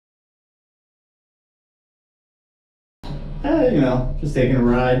You know, just taking a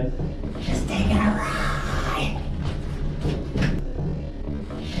ride. Just taking a ride. Just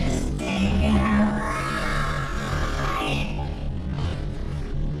taking a ride.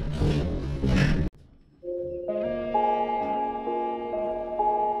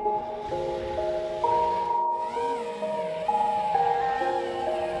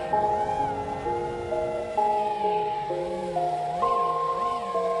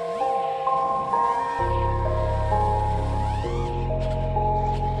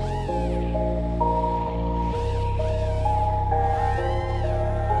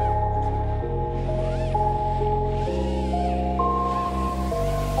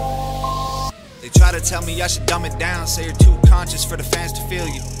 Try to tell me I should dumb it down, say you're too conscious for the fans to feel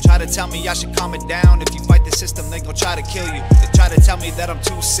you. Try to tell me I should calm it down, if you fight the system they gon' try to kill you. They try to tell me that I'm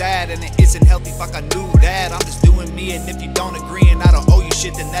too sad and it isn't healthy, fuck I knew that. I'm just doing me and if you don't agree and I don't owe you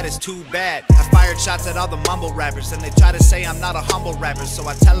shit then that is too bad. I fired shots at all the mumble rappers and they try to say I'm not a humble rapper. So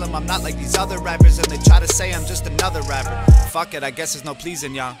I tell them I'm not like these other rappers and they try to say I'm just another rapper. Fuck it, I guess there's no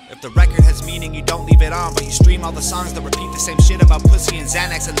pleasing y'all. If the record has meaning you don't leave it on, but you stream all the songs that repeat the same shit about pussy and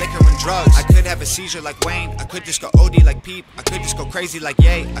Xanax and liquor and drugs. I could have a seizure like Wayne, I could just go OD like Peep, I could just go crazy like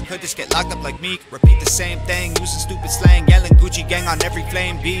Ye, I could just get locked up like Meek. Repeat the same thing, using stupid slang, yelling Gucci gang on every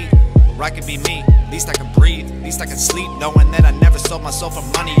flame beat. Or I could be me, at least I can breathe, at least I can sleep, knowing that I never sold my soul for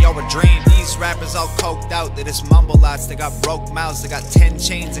money or a dream. These rappers all coked out, they just mumble lots, they got broke mouths, they got 10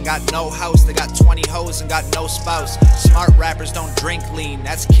 chains and got no house, they got 20 hoes and got no spouse. Smart rappers don't drink lean,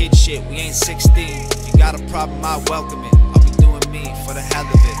 that's kid shit, we ain't 16. If you got a problem, I welcome it, I'll be doing me for the hell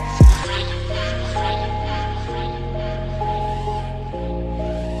of it.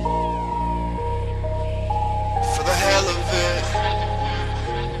 For the hell of it.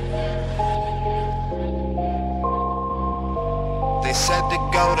 They said to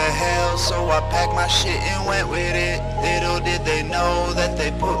go to hell, so I packed my shit and went with it. Little did they know that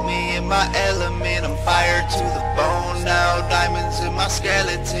they put me in my element. I'm fired to the bone now, diamonds in my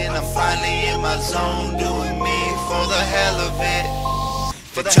skeleton. I'm finally in my zone, doing me for the hell of it.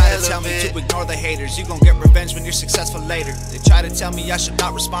 They try to tell me to ignore the haters, you gon' get revenge when you're successful later. They try to tell me I should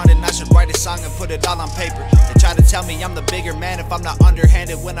not respond and I should write a song and put it all on paper. They try to tell me I'm the bigger man if I'm not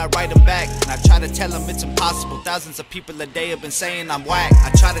underhanded when I write them back. And I try to tell them it's impossible, thousands of people a day have been saying I'm whack.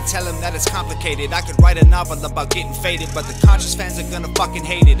 I try to tell them that it's complicated, I could write a novel about getting faded, but the conscious fans are gonna fucking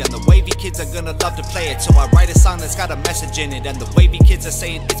hate it, and the wavy kids are gonna love to play it. So I write a song that's got a message in it, and the wavy kids are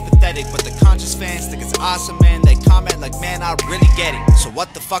saying it's pathetic, but the conscious fans think it's awesome, man. They comment like, man, I really get it. So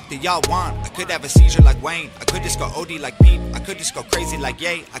what the fuck do y'all want? I could have a seizure like Wayne, I could just go OD like Peep, I could just go crazy like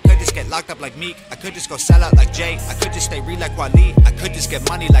Ye, I could just get locked up like Meek, I could just go sell out like Jay, I could just stay real like Wally, I could just get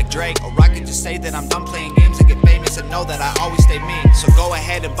money like Drake, or I could just say that I'm done playing games and get famous and know that I always stay me. So go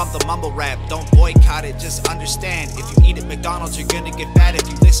ahead and bump the mumble rap, don't boycott it, just understand. If you eat at McDonald's you're gonna get fat, if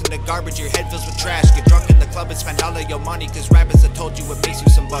you listen to garbage your head fills with trash. Get drunk in the club and spend all of your money, cause rappers have told you what makes you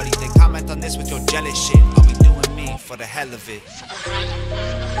somebody. They comment on this with your jealous shit, I'll be doing me for the hell of it.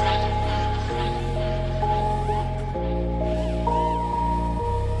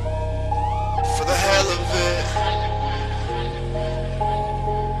 For the hell of it.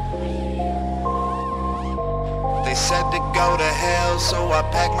 They said to go to hell, so I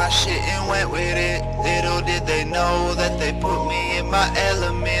packed my shit and went with it. Little did they know that they put me in my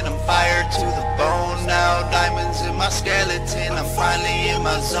element. I'm fired to the bone now, diamonds in my skeleton. I'm finally in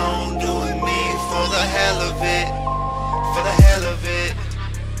my zone, doing me for the hell of it. For the hell of it.